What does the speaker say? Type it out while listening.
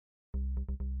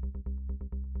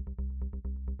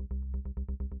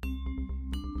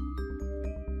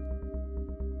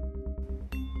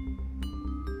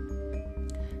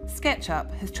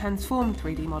SketchUp has transformed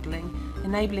 3D modelling,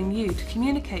 enabling you to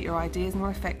communicate your ideas more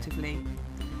effectively.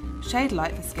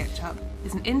 Shaderlight for SketchUp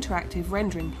is an interactive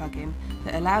rendering plugin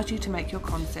that allows you to make your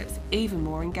concepts even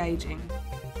more engaging.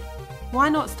 Why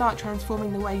not start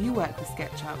transforming the way you work with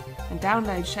SketchUp and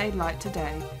download Shaderlight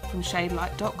today from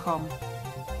shaderlight.com.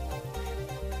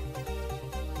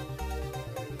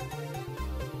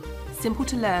 Simple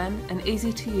to learn and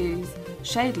easy to use,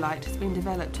 Shaderlight has been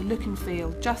developed to look and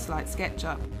feel just like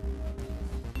SketchUp.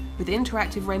 With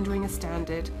interactive rendering as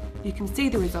standard, you can see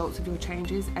the results of your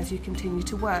changes as you continue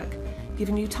to work,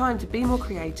 giving you time to be more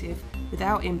creative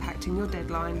without impacting your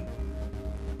deadline.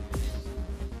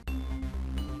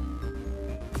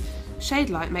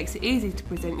 Shaderlight makes it easy to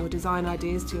present your design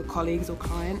ideas to your colleagues or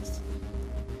clients.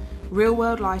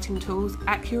 Real-world lighting tools,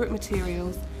 accurate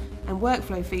materials, and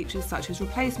workflow features such as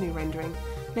replace me rendering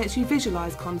lets you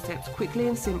visualise concepts quickly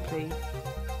and simply.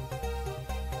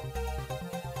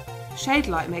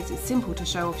 Shaderlight makes it simple to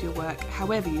show off your work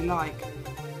however you like.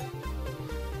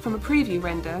 From a preview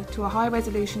render to a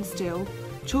high-resolution still,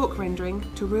 chalk rendering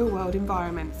to real-world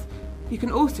environments, you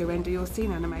can also render your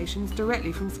scene animations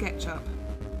directly from SketchUp.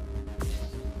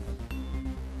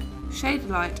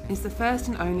 Shaderlight is the first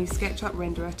and only SketchUp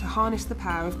renderer to harness the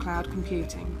power of cloud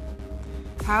computing.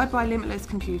 Powered by limitless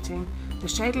computing, the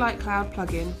Shaderlight Cloud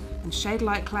plugin and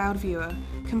Shaderlight Cloud Viewer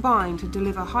combine to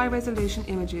deliver high-resolution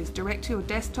images direct to your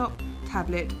desktop,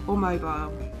 tablet or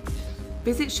mobile.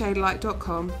 Visit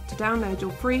shaderlight.com to download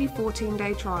your free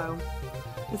 14-day trial.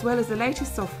 As well as the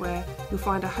latest software, you'll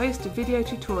find a host of video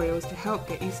tutorials to help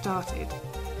get you started.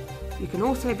 You can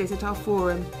also visit our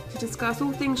forum to discuss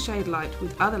all things Shaderlight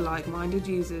with other like-minded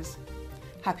users.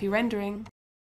 Happy rendering!